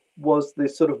was the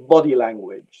sort of body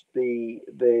language, the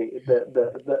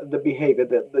behavior,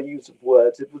 the use of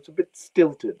words. It was a bit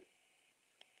stilted.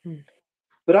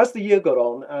 But as the year got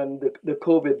on and the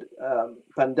COVID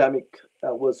pandemic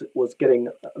was getting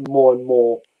more and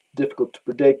more difficult to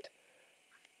predict,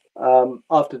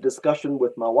 after discussion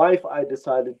with my wife, I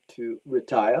decided to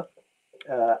retire.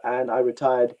 And I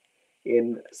retired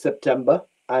in September.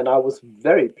 And I was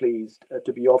very pleased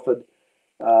to be offered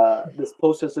this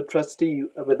post as a trustee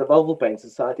with the Vulval Pain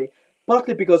Society,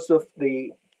 partly because of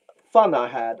the fun I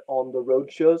had on the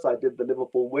road shows. I did the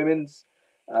Liverpool Women's,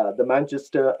 the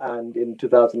Manchester, and in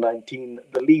 2019,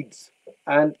 the Leeds.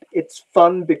 And it's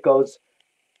fun because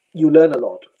you learn a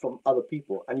lot from other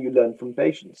people and you learn from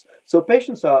patients. So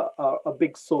patients are a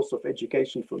big source of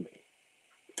education for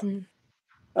me.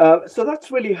 So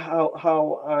that's really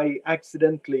how I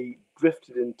accidentally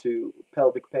drifted into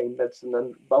pelvic pain medicine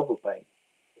and vulval pain.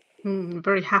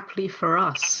 Very happily for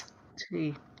us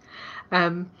too.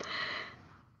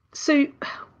 So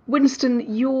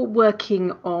Winston, you're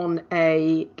working on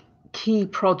a key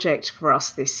project for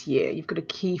us this year. You've got a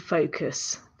key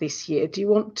focus this year. Do you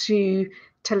want to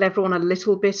tell everyone a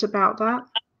little bit about that?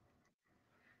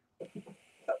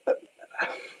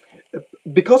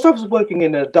 Because I was working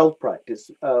in adult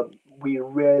practice, we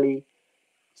rarely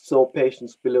saw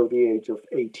patients below the age of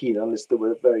 18 unless there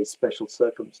were very special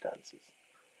circumstances.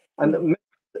 And the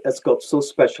has got so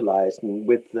specialized, and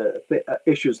with the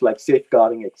issues like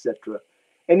safeguarding, etc.,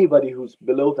 anybody who's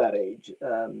below that age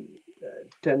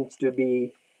tends to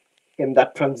be in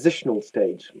that transitional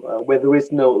stage where there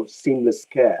is no seamless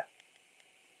care.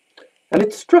 And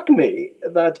it struck me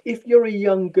that if you're a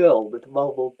young girl with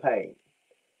vulval pain,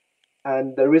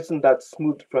 and there isn't that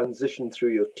smooth transition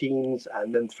through your teens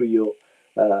and then through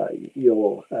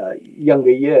your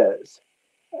younger years,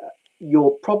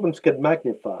 your problems can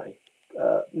magnify,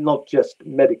 not just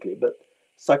medically, but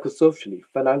psychosocially,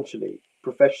 financially,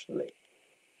 professionally.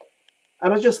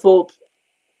 And I just thought,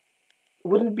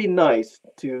 wouldn't it be nice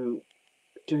to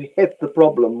hit the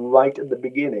problem right at the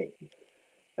beginning?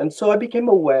 And so I became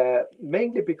aware,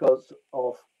 mainly because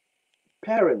of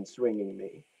parents ringing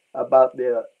me about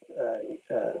their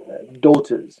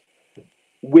daughters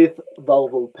with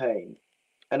vulval pain.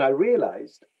 And I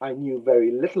realized I knew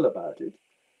very little about it,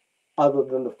 other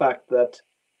than the fact that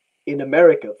in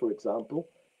America, for example,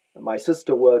 my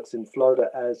sister works in Florida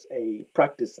as a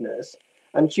practice nurse,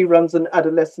 and she runs an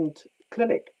adolescent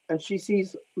clinic, and she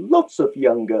sees lots of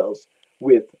young girls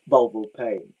with vulval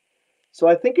pain. So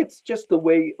I think it's just the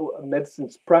way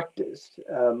medicine's practiced.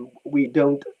 We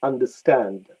don't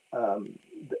understand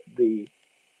the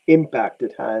impact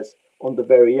it has on the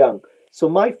very young. So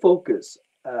my focus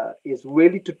is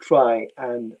really to try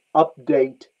and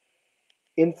update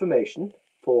information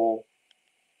for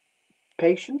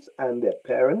patients and their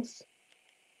parents,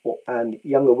 and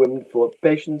younger women, for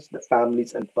patients, the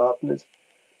families and partners,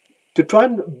 to try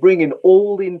and bring in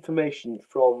all the information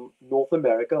from North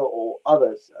America or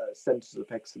other centers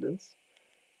of excellence,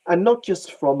 and not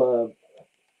just from a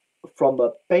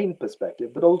pain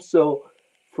perspective, but also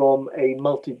from a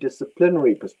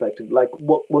multidisciplinary perspective, like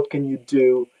what can you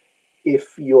do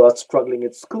if you are struggling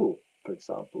at school, for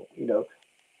example.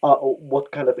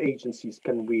 What kind of agencies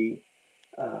can we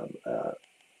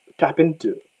tap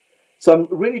into? So I'm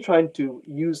really trying to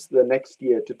use the next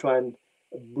year to try and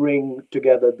bring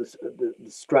together the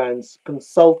strands,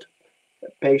 consult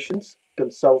patients,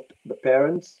 consult the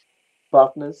parents,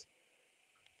 partners,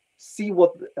 see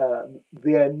what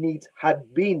their needs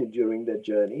had been during their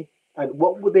journey, and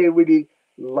what would they really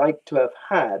like to have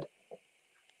had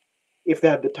if they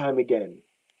had the time again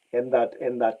in that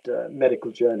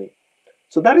medical journey.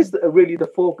 So that is really the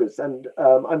focus, and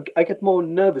I get more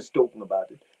nervous talking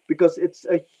about it because it's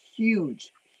a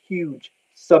huge, huge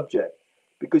subject,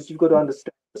 because you've got to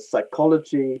understand the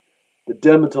psychology, the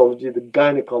dermatology, the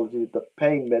gynecology, the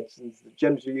pain medicines, the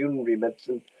genitourinary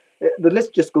medicine. The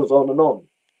list just goes on and on.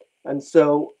 And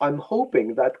so I'm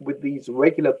hoping that with these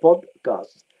regular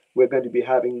podcasts we're going to be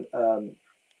having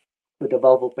with the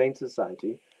Vulval Pain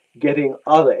Society, getting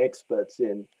other experts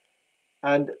in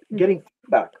and getting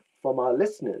feedback from our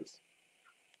listeners,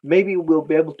 maybe we'll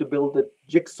be able to build a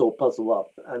jigsaw puzzle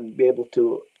up and be able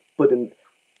to put in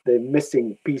the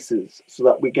missing pieces so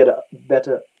that we get a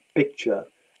better picture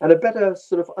and a better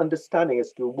sort of understanding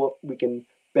as to what we can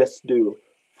best do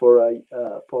for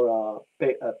our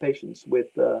patients with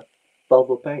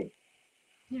vulval pain.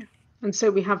 Yeah, and so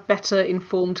we have better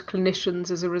informed clinicians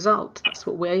as a result. That's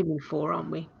what we're aiming for, aren't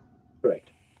we?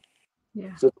 Correct.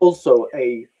 Yeah. So also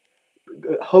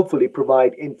hopefully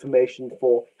provide information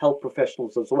for health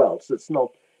professionals as well. So it's not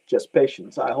just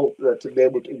patients. I hope that to be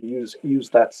able to use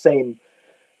that same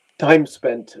time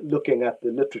spent looking at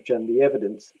the literature and the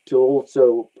evidence to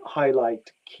also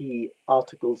highlight key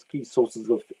articles, key sources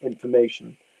of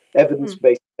information,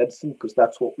 evidence-based medicine, because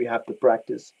that's what we have to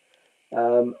practice,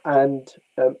 and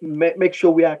make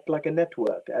sure we act like a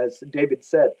network. As David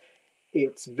said,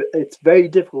 it's very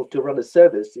difficult to run a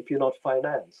service if you're not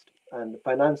financed, and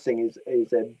financing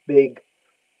is a big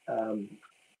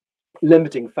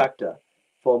limiting factor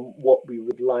from what we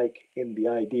would like in the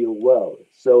ideal world.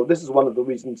 So this is one of the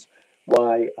reasons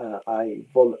why I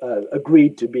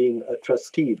agreed to being a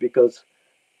trustee, because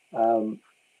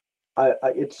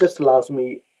it just allows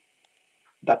me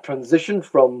that transition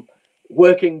from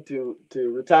working to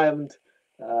retirement,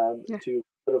 to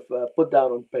sort of put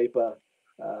down on paper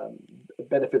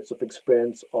benefits of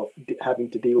experience of having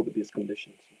to deal with these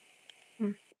conditions.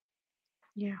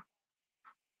 Yeah.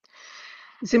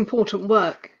 It's important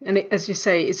work, and as you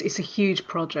say, it's a huge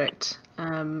project,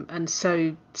 and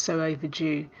so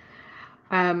overdue.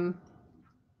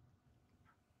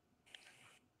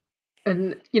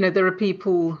 And, you know, there are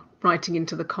people writing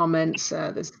into the comments.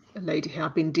 There's a lady here,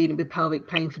 I've been dealing with pelvic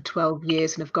pain for 12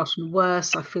 years and have gotten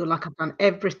worse. I feel like I've done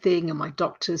everything and my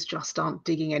doctors just aren't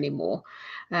digging anymore.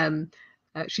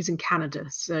 She's in Canada,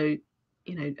 so,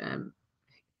 you know,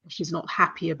 she's not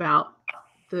happy about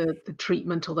the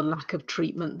treatment or the lack of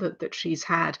treatment that she's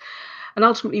had. And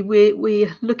ultimately,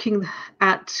 we're looking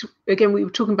at, again, we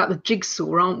were talking about the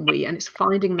jigsaw, aren't we? And it's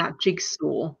finding that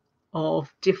jigsaw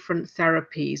of different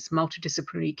therapies,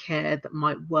 multidisciplinary care that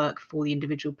might work for the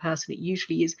individual person. It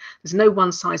usually is, there's no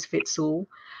one size fits all.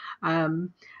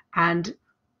 And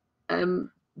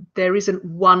there isn't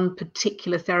one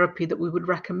particular therapy that we would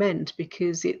recommend,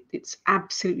 because it's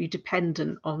absolutely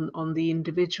dependent on the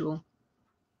individual.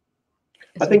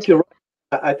 I think you're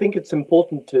right. I think it's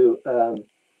important to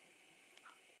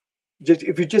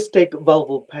if you just take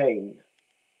vulval pain,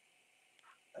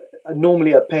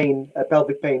 normally a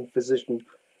pelvic pain physician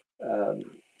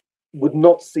would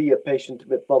not see a patient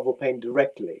with vulval pain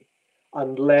directly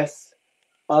unless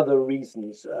other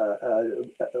reasons,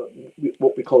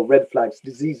 what we call red flags,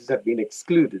 diseases have been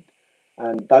excluded.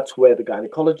 And that's where the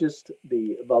gynecologist,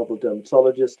 the vulval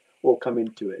dermatologist all come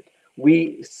into it.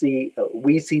 We see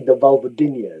the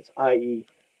vulvodynias, i.e.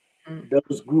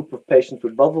 those group of patients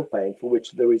with vulval pain for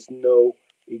which there is no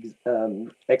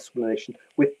explanation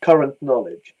with current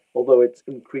knowledge, although it's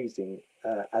increasing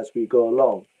as we go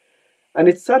along. And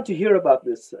it's sad to hear about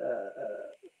this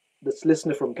this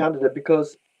listener from Canada,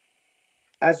 because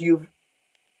as you've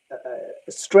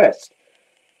stressed,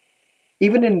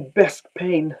 even in best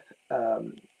pain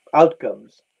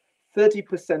outcomes,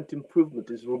 30% improvement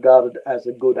is regarded as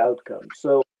a good outcome.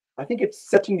 So I think it's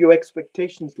setting your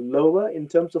expectations lower in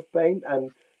terms of pain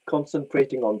and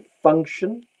concentrating on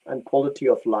function and quality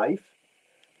of life.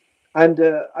 And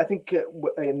I think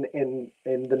in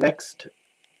the next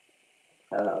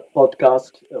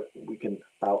podcast,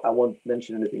 I won't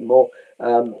mention anything more.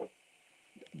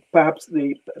 Perhaps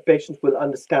the patients will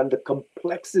understand the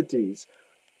complexities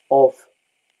of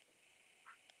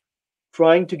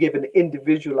trying to give an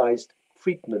individualized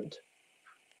treatment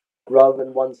rather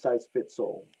than one size fits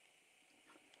all.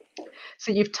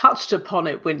 So you've touched upon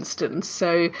it, Winston.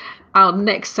 So our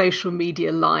next social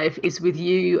media live is with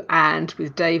you and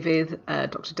with David,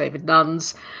 Dr. David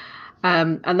Nunns.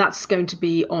 And that's going to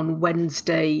be on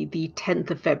Wednesday, the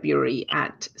 10th of February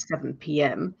at 7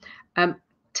 p.m.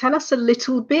 Tell us a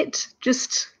little bit,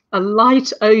 just a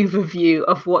light overview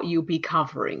of what you'll be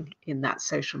covering in that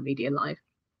social media live.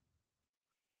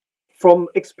 From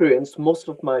experience, most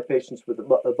of my patients with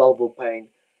vulval pain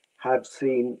have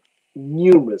seen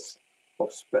numerous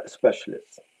of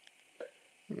specialists,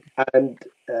 and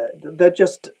they're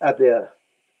just at their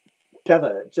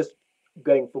tether, just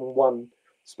going from one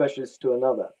specialist to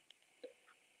another.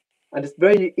 And it's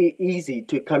very easy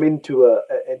to come into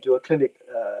a clinic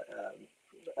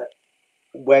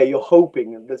where you're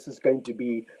hoping this is going to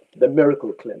be the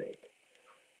miracle clinic.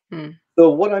 So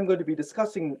what I'm going to be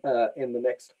discussing in the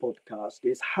next podcast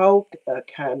is how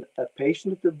can a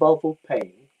patient with vulval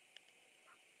pain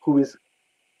who is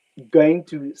going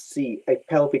to see a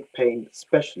pelvic pain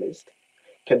specialist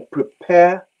can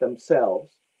prepare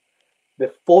themselves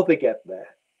before they get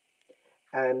there,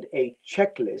 and a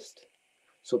checklist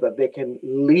so that they can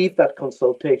leave that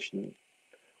consultation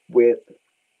with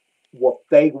what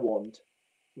they want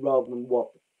rather than what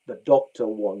the doctor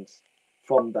wants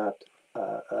from that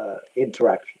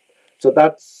interaction. So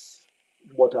that's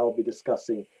what I'll be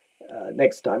discussing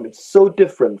next time. It's so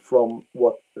different from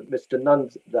what Mr.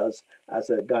 Nunns does as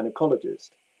a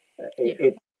gynecologist.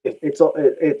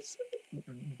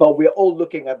 But we're all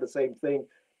looking at the same thing,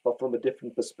 but from a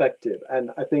different perspective.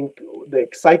 And I think the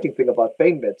exciting thing about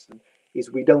pain medicine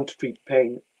is we don't treat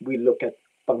pain, we look at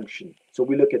function. So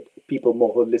we look at people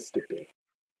more holistically.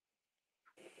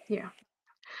 Yeah.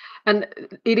 And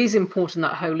it is important,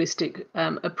 that holistic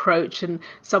approach. And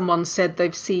someone said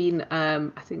they've seen, I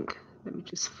think, let me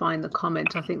just find the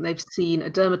comment. I think they've seen a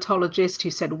dermatologist who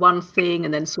said one thing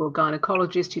and then saw a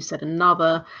gynecologist who said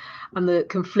another. And the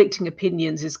conflicting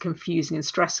opinions is confusing and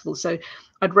stressful. So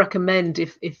I'd recommend,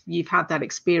 if you've had that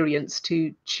experience,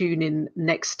 to tune in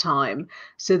next time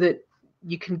so that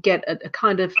you can get a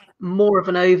kind of more of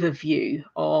an overview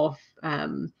of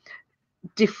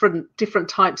different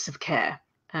types of care.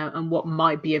 And what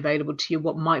might be available to you,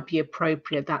 what might be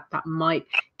appropriate, that might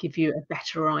give you a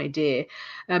better idea.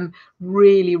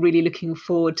 Really looking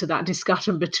forward to that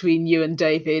discussion between you and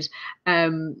David,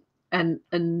 and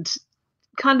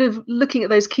kind of looking at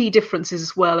those key differences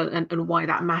as well, and why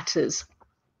that matters.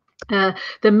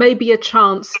 There may be a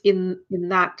chance in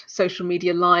that social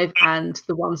media live and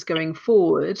the ones going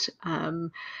forward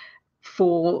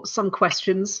for some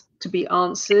questions to be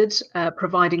answered,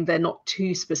 providing they're not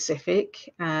too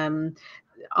specific.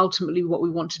 Ultimately, what we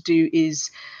want to do is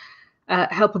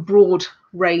help a broad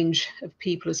range of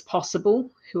people as possible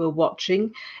who are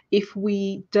watching. If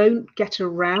we don't get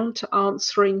around to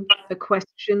answering a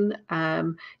question,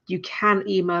 you can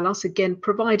email us, again,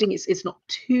 providing it's not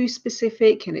too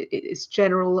specific and it's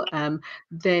general,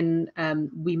 then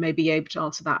we may be able to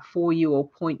answer that for you or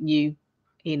point you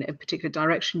in a particular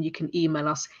direction. You can email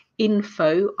us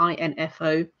info,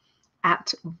 I-N-F-O,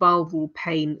 at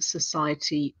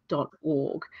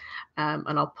vulvalpainsociety.org,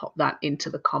 and I'll pop that into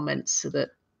the comments so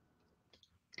that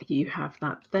you have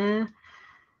that there.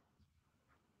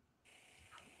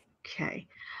 Okay,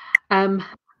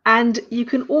 and you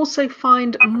can also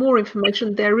find more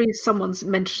information. There is, someone's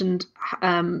mentioned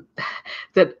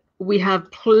that we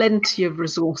have plenty of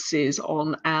resources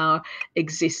on our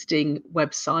existing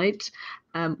website.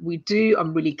 We do.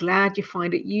 I'm really glad you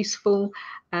find it useful.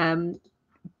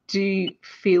 Do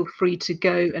feel free to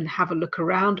go and have a look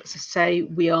around. As I say,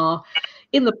 we are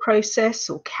in the process,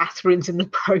 or Catherine's in the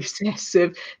process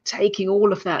of taking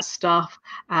all of that stuff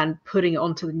and putting it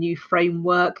onto the new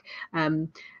framework.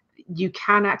 You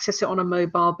can access it on a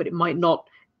mobile, but it might not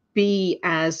be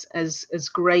as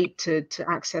great to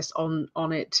access on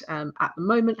it at the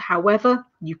moment. However,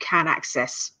 you can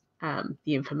access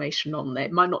the information on there.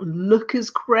 It might not look as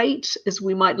great as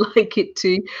we might like it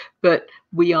to, but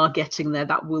we are getting there.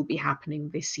 That will be happening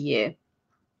this year.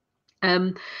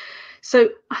 So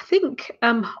I think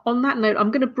on that note, I'm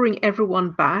going to bring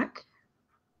everyone back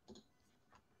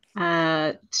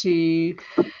to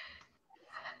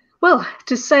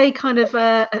say kind of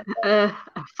a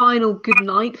final good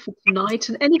night for tonight,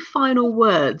 and any final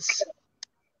words.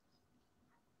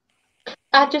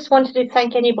 I just wanted to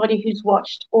thank anybody who's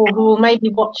watched or who will maybe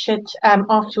watch it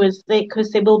afterwards, because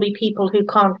there will be people who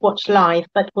can't watch live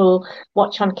but will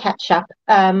watch on catch up.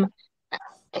 Sheren,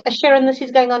 this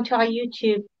is going on to our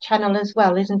YouTube channel as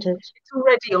well, isn't it? It's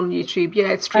already on YouTube.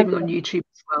 Yeah, it's streaming on YouTube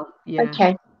as well. Yeah.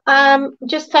 Okay.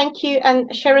 Just thank you. And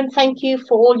Sheren, thank you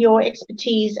for all your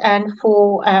expertise and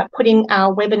for putting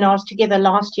our webinars together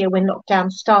last year when lockdown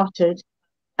started.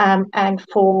 And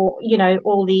for, you know,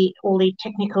 all the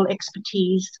technical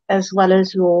expertise, as well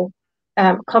as your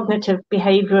cognitive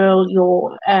behavioral,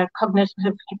 your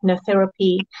cognitive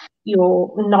hypnotherapy,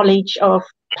 your knowledge of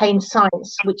pain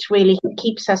science, which really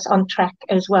keeps us on track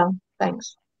as well.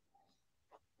 Thanks.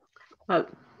 A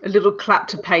little clap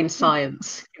to pain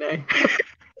science, you know.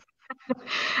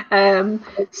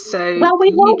 So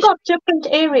we've all got different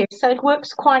areas, so it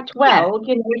works quite well.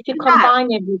 Yeah. You know, if you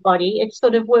combine everybody, it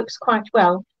sort of works quite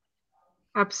well.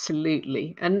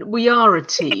 Absolutely. And we are a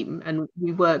team and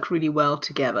we work really well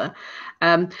together.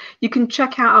 You can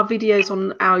check out our videos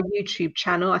on our YouTube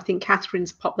channel. I think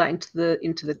Catherine's popped that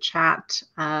into the chat,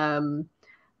 and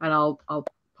I'll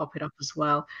pop it up as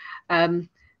well.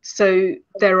 So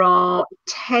there are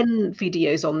 10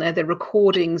 videos on there. They're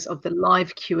recordings of the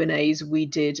live Q&As we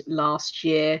did last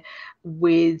year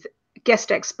with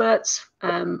guest experts,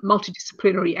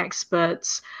 multidisciplinary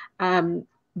experts,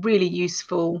 really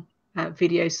useful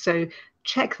videos, so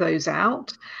check those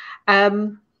out.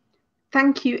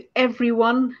 Thank you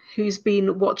everyone who's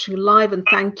been watching live, and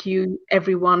thank you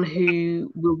everyone who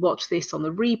will watch this on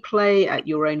the replay at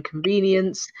your own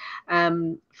convenience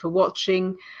for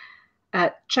watching.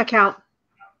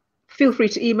 Feel free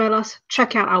to email us,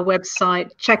 check out our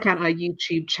website, check out our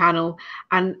YouTube channel,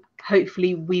 and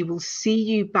hopefully we will see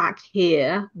you back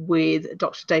here with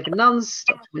Dr. David Nunns,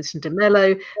 Dr. Winston de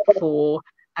Mello for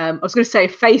I was going to say a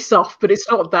face-off, but it's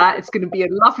not that. It's going to be a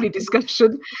lovely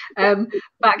discussion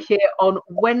back here on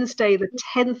Wednesday, the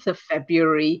 10th of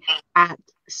February at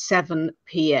 7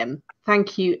 p.m.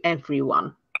 Thank you,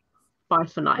 everyone. Bye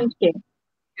for now. Thank you.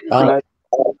 Bye.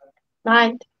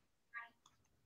 Bye.